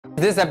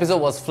This episode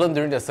was filmed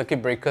during the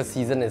circuit breaker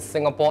season in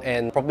Singapore,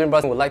 and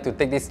PropertyLimBrothers would like to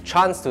take this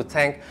chance to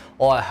thank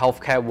all our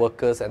healthcare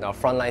workers and our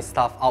frontline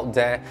staff out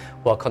there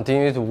who are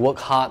continuing to work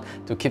hard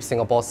to keep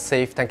Singapore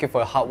safe. Thank you for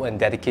your hard work and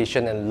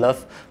dedication and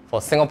love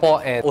for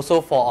Singapore, and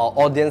also for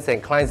our audience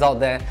and clients out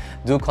there.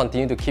 Do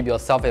continue to keep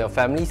yourself and your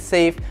family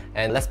safe,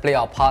 and let's play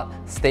our part.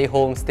 Stay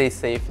home, stay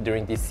safe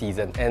during this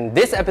season. And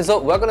this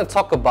episode, we're going to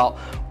talk about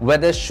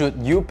whether should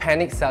you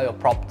panic sell your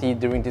property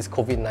during this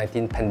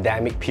COVID-19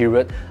 pandemic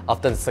period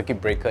after the circuit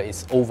breaker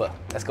is over.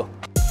 Let's go.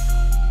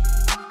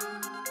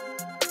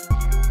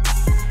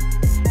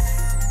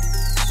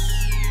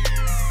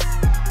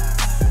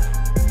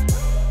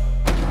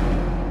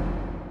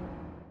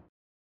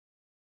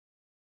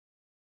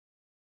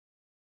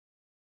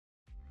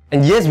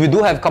 And yes, we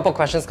do have a couple of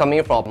questions coming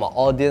in from our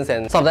audience,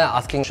 and some of them are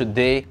asking should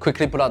they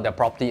quickly put out their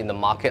property in the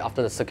market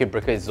after the circuit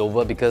breaker is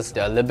over, because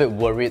they're a little bit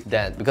worried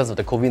that because of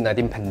the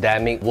COVID-19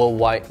 pandemic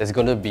worldwide, there's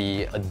going to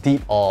be a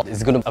dip or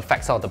it's going to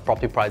affect some of the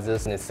property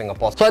prices in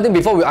Singapore. So I think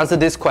before we answer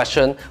this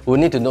question, we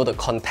need to know the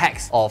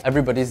context of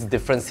everybody's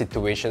different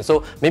situation.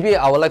 So maybe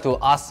I would like to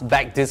ask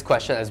back this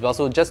question as well.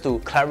 So just to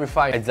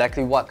clarify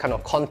exactly what kind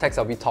of context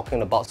are we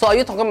talking about. So are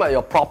you talking about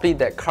your property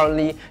that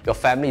currently your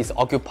family is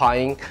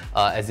occupying,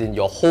 as in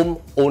your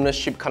home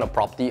ownership kind of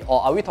property,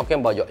 or are we talking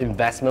about your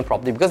investment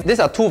property? Because these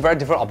are two very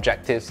different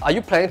objectives. Are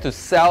you planning to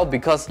sell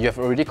because you have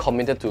already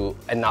committed to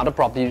another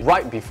property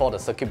right before the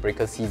circuit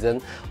breaker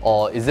season,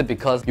 or is it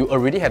because you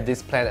already have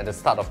this plan at the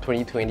start of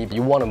 2020,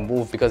 you want to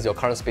move because your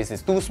current space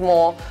is too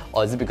small,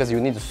 or is it because you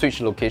need to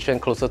switch location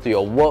closer to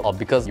your work, or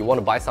because you want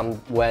to buy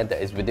somewhere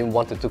that is within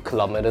 1 to 2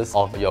 kilometers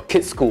of your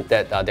kids' school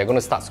that they're going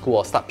to start school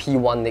or start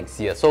P1 next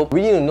year? So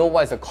we need to know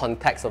what is the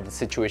context of the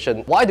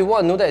situation. Why do we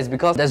want to know that? Is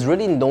because there's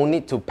really no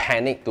need to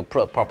panic to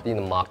put a property in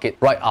the market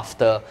right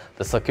after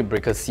the circuit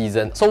breaker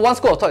season. So one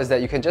school of thought is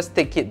that you can just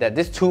take it that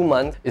this 2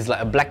 months is like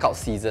a blackout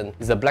season.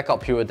 It's a blackout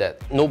period that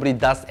nobody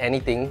does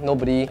anything.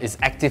 Nobody is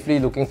actively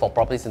looking for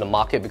properties in the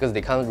market because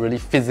they can't really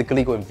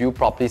physically go and view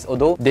properties,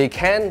 although they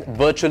can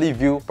virtually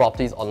view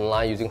properties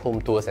online using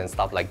home tours and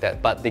stuff like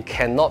that, but they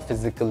cannot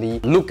physically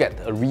look at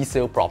a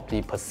resale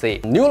property per se.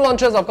 New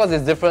launches, of course,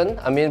 is different.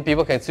 I mean,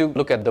 people can still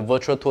look at the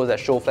virtual tours that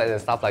show flats and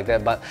stuff like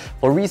that, but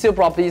for resale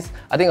properties,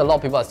 I think a lot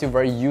of people are still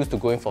very used to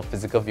going for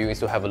physical viewings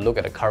to have a look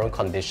at the current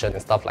condition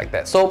and stuff like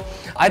that. So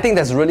I think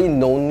there's really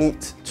no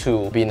need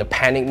to be in a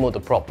panic mode to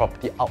put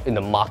property out in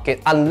the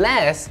market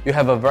unless you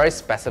have a very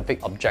specific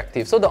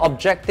objective. So the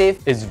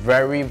objective is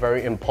very,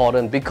 very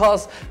important,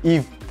 because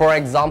if, for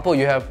example,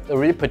 you have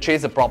already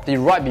purchased a property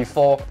right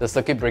before the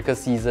circuit breaker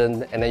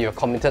season, and then you've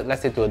committed,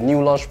 let's say, to a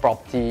new launch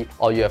property,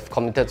 or you have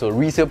committed to a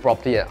resale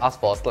property and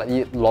asked for a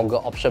slightly longer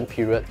option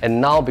period,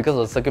 and now because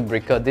of the circuit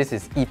breaker, this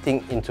is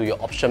eating into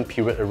your option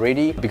period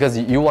already, because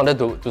you wanted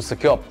to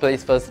secure a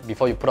place first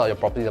before you put out your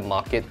property in the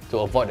market to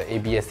avoid the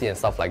ABSC and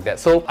stuff like that.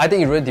 So I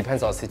think it really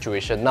depends on the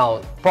situation.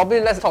 Now, probably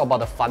let's talk about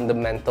the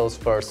fundamentals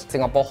first.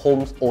 Singapore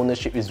home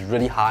ownership is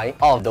really high.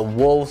 Out of the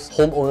world's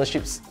home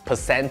ownership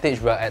percentage,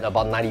 we're at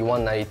about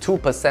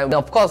 91-92%. Now,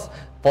 of course,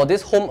 for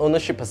this home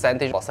ownership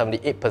percentage, about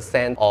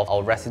 78% of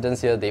our residents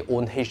here, they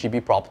own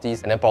HDB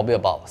properties, and then probably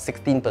about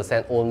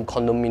 16% own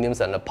condominiums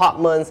and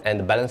apartments, and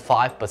the balance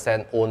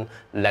 5% own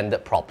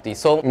landed properties.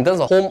 So in terms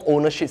of home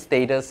ownership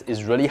status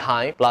is really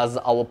high, plus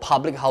our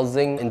public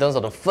housing in terms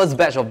of the first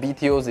batch of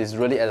BTOs is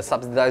really at a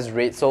subsidized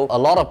rate. So a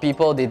lot of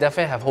people, they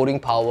definitely have holding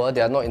power.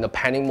 They are not in the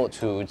panic mode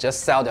to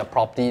just sell their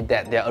property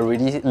that they're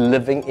already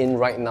living in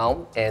right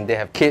now, and they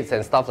have kids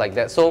and stuff like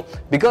that. So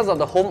because of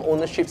the home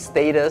ownership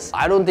status,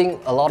 I don't think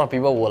a lot of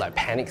people will like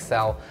panic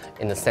sell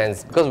in a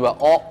sense, because we're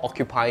all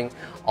occupying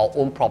our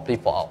own property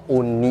for our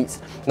own needs.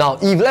 Now,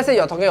 if let's say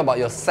you're talking about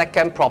your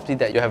second property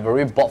that you have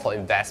already bought for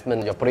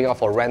investment, you're putting out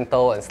for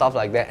rental and stuff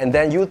like that, and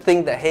then you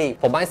think that, hey,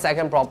 for my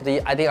second property,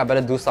 I think I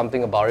better do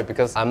something about it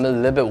because I'm a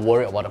little bit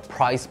worried about the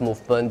price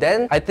movement,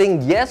 then I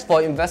think yes,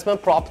 for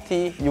investment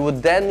property, you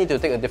would then need to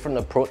take a different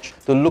approach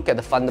to look at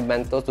the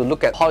fundamentals, to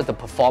look at how is the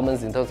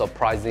performance in terms of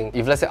pricing.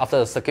 If let's say after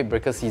the circuit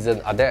breaker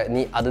season, are there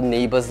any other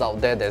neighbors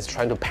out there that's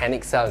trying to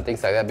panic sell and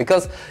things like that?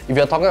 Because if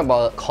you're talking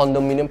about a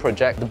condominium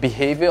project, the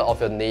behavior of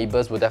your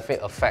neighbors will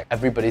definitely affect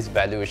everybody's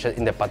valuation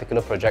in that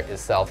particular project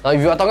itself. Now, if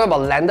you are talking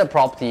about landed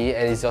property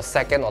and it's your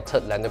second or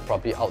third landed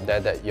property out there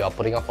that you are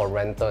putting up for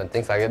rental and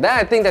things like that, then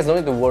I think there's no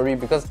need to worry,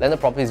 because landed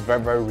property is very,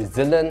 very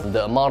resilient.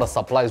 The amount of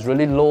supply is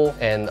really low,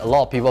 and a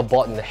lot of people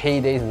bought in the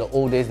heydays, in the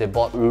old days, they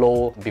bought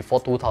low before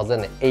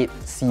 2008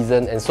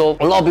 season, and so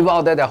a lot of people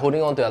out there, they're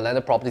holding on to their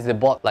landed properties. They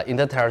bought like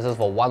inter terraces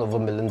for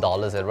 $1 million,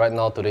 and right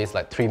now today is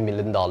like $3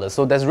 million.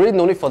 So there's really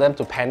no need for them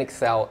to panic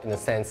sell in a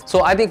sense.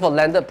 So I think for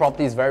landed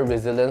property is very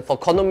resilient. For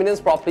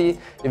condominiums property,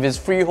 if it's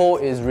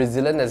freehold, is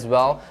resilient as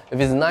well. If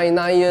it's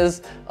 99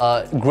 years,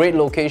 great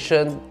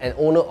location, and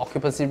owner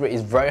occupancy rate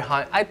is very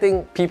high, I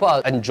think people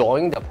are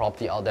enjoying their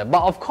property out there.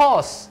 But of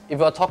course, if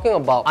you're talking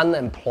about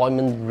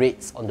unemployment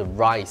rates on the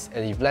rise,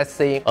 and if let's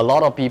say a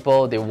lot of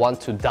people, they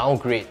want to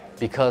downgrade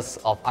because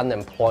of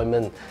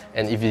unemployment,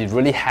 and if it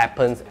really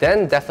happens,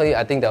 then definitely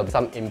I think there will be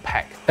some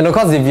impact. And of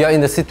course, if you're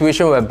in the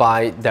situation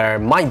whereby there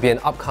might be an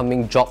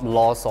upcoming job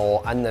loss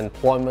or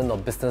unemployment or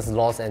business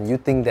loss, and you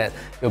think that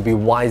it'll be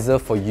wiser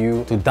for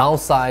you to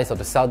downsize or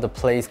to sell the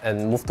place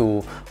and move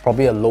to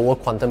probably a lower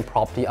quantum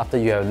property after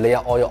you have laid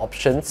out all your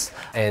options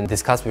and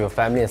discussed with your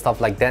family and stuff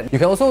like that, you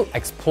can also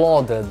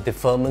explore the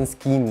deferment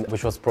scheme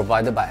which was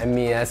provided by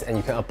MAS, and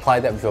you can apply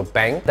that with your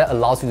bank. That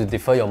allows you to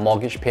defer your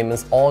mortgage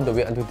payments all the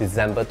way until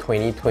December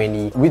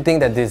 2020. We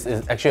think that this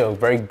is actually a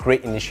very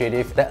great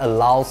initiative that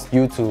allows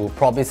you to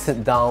probably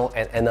sit down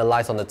and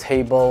analyze on the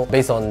table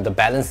based on the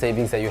balance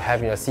savings that you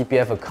have in your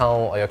CPF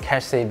account or your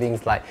cash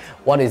savings, like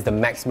what is the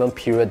maximum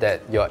period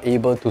that you're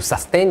able to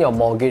sustain your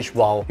mortgage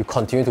while you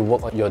continue to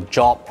work on your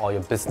job or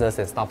your business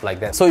and stuff like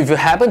that. So if you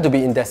happen to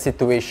be in that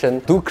situation,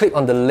 do click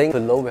on the link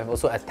below. We have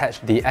also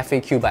attached the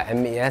FAQ by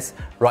MAS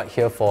right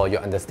here for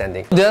your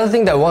understanding. The other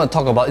thing that I want to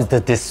talk about is the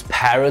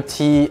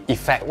disparity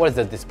effect. What is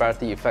the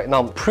disparity effect?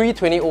 Now,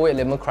 pre-2008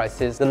 Lehman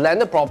crisis, the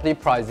landed property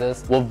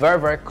prices were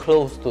very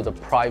close to the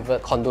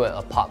private condo and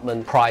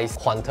apartment price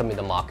quantum in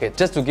the market.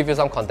 Just to give you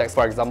some context,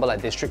 for example,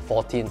 like District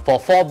 14, for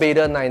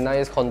 4-bedder 99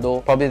 years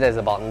condo, probably there's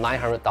about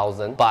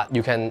 900,000, but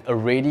you can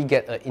already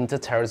get an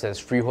inter-terrace as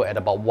freehold at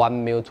about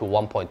 1 mil to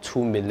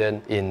 1.2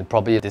 million in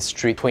probably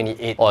District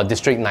 28 or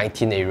District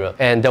 19 area.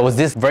 And there was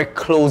this very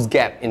close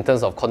gap in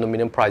terms of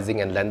condominium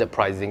pricing and landed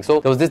pricing. So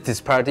there was this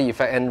disparity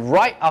effect, and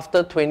right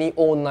after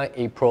 2009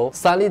 April,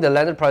 suddenly the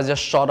landed price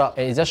just shot up,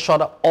 and it just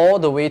shot up all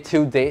the way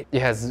till date.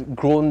 It has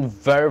grown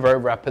very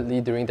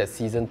rapidly during that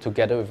season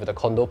together with the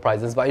condo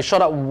prices, but it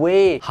shot up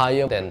way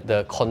higher than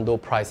the condo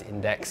price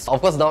index.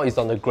 Of course, now it's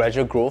on the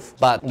gradual growth,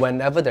 but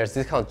whenever there's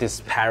this kind of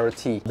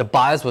disparity, the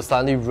buyers will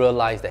suddenly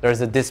realize that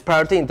there's a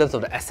disparity in terms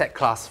of the asset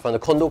class, from the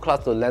condo class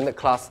to the landed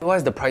class. Why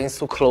is the pricing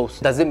so close?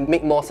 Does it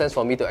make more sense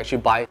for me to actually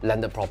buy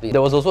landed property?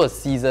 There was also a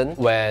season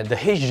where the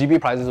HDB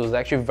prices was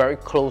actually very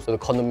close to the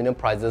condominium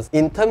prices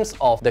in terms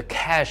of the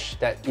cash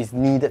that is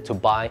needed to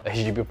buy a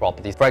HDB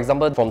property. For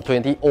example, from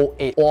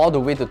 2008 all the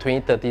way to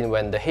 2013,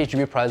 when the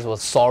HDB price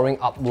was soaring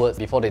upwards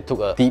before they took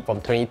a dip from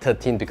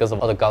 2013 because of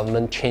all the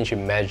government change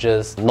in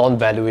measures,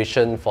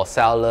 non-valuation for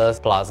sellers,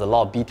 plus a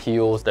lot of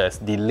BTOs, there's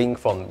the link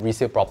from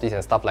resale properties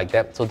and stuff like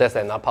that. So that's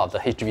another part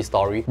of the HDB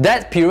story.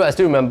 That period, I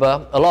still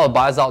remember a lot of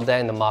buyers out there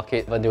in the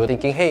market when they were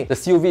thinking, hey, the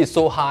COV is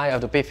so high, I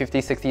have to pay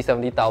 50, 60,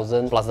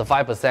 70,000 plus the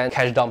 5%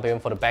 cash down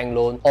payment for the bank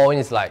loan. All in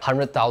is like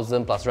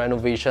 100,000 plus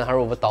renovation, 100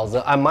 over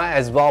 1,000. I might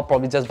as well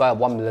probably just buy a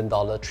 $1 million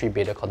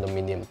 3-bedder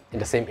condominium in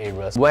the same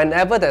areas.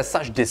 Whenever there's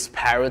such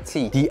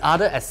disparity, the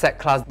other asset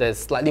class that's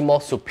slightly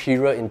more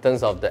superior in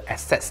terms of the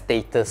asset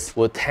status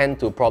will tend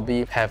to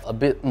probably have a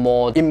bit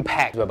more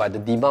impact, whereby the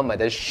demand might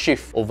then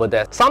shift over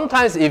there.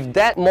 Sometimes if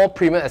that more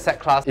premium asset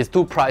class is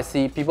too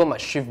pricey, people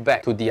might shift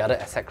back to the other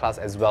asset class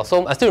as well.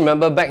 So I still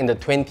remember back in the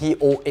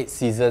 2008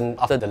 season,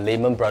 after the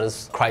Lehman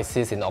Brothers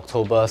crisis in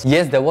October,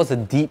 yes, there was a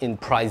dip in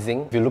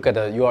pricing. If you look at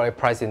the URA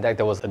price index,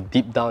 there was a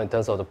dip down in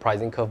terms of the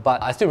pricing curve.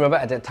 But I still remember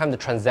at that time the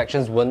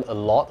transactions weren't a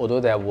lot, although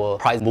there were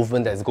price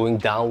movement that's going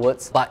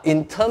downwards. But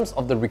in terms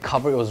of the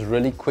recovery, it was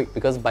really quick,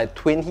 because by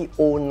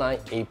 2009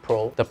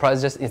 April, the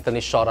price just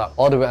instantly shot up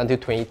all the way until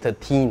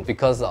 2013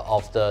 because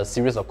of the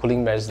series of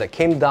cooling measures that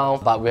came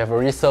down, but we have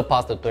already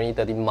surpassed the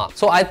 2013 mark.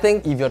 So I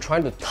think if you're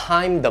trying to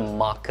time the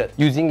market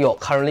using your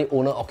currently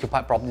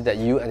owner-occupied property that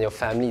you and your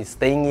family is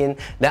staying in,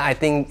 then I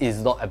think it's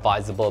not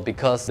advisable,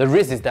 because the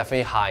risk is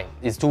definitely high.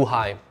 It's too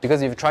high.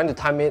 Because if you're trying to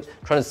time it,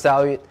 trying to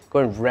sell it, go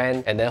and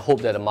rent, and then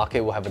hope that the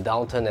market will have a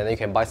downturn and then you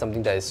can buy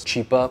something that is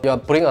cheaper, you're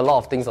putting a lot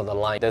of things on the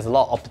line. There's a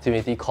lot of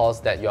opportunity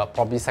cost that you're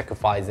probably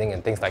sacrificing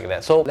and things like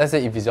that. So let's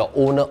say if it's your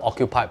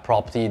owner-occupied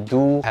property,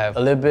 do have a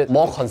little bit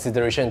more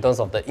consideration in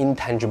terms of the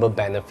intangible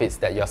benefits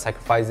that you're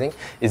sacrificing.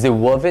 Is it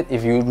worth it?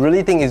 If you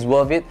really think it's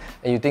worth it,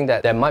 and you think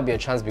that there might be a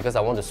chance because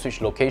I want to switch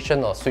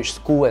location or switch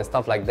school and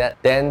stuff like that,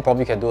 then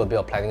probably can do a bit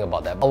of planning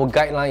about that. Our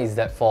guideline is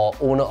that for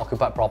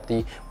owner-occupied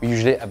property, we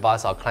usually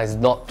advise our clients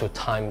not to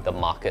time the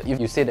market.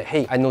 If you say that,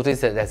 hey, I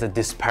noticed that there's a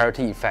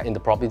disparity effect in the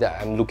property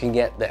that I'm looking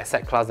at, the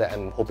asset class that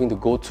I'm hoping to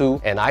go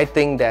to, and I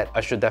think that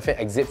I should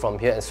definitely exit from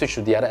here and switch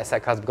to the other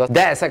asset class because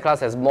that asset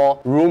class has more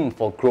room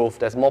for growth,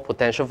 there's more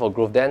potential for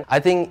growth, then I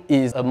think it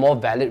is a more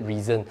valid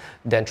reason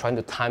than trying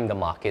to time the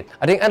market.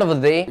 I think end of the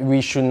day, we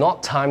should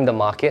not time the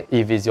market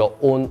if it's your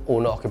own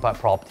owner-occupied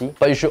property,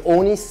 but you should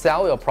only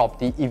sell your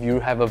property if you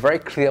have a very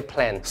clear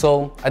plan.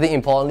 So I think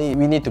importantly,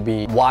 we need to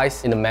be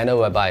wise in a manner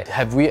whereby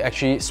have we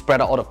actually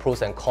spread out all the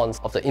pros and cons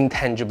of the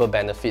intangible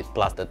benefit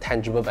plus the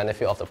tangible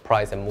benefit of the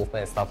price and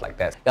movement and stuff like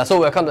that. Yeah,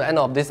 so we've come to the end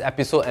of this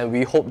episode, and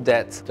we hope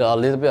that a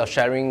little bit of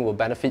sharing will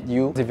benefit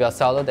you. If you're a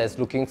seller that's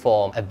looking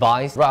for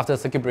advice, right after the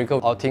circuit breaker,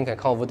 our team can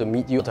come over to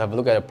meet you to have a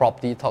look at your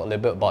property, talk a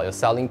little bit about your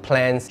selling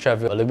plans, share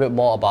with you a little bit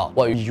more about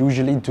what we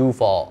usually do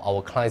for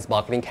our clients'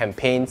 marketing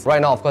campaigns.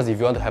 Right now, of course, if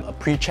you want to have a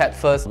pre-chat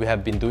first, we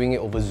have been doing it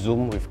over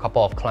Zoom with a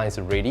couple of clients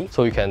already.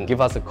 So you can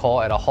give us a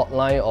call at our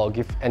hotline or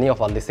give any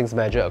of our listings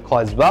manager a call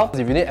as well.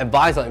 If you need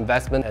advice on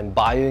investment and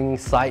buying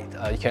site,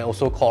 you can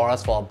also call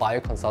us for a buyer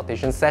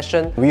consultation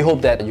session. We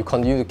hope that you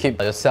continue to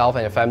keep yourself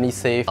and your family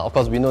stay safe. Of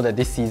course, we know that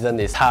this season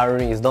is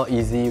tiring, it's not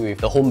easy with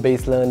the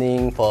home-based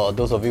learning for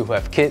those of you who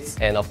have kids,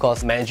 and of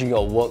course, managing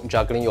your work,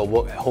 juggling your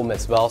work at home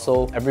as well.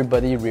 So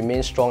everybody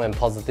remain strong and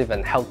positive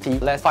and healthy.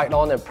 Let's fight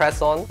on and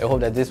press on. I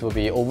hope that this will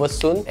be over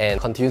soon and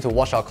continue to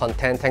watch our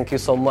content. Thank you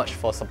so much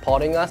for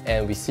supporting us,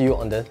 and we see you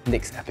on the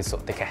next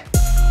episode. Take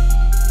care.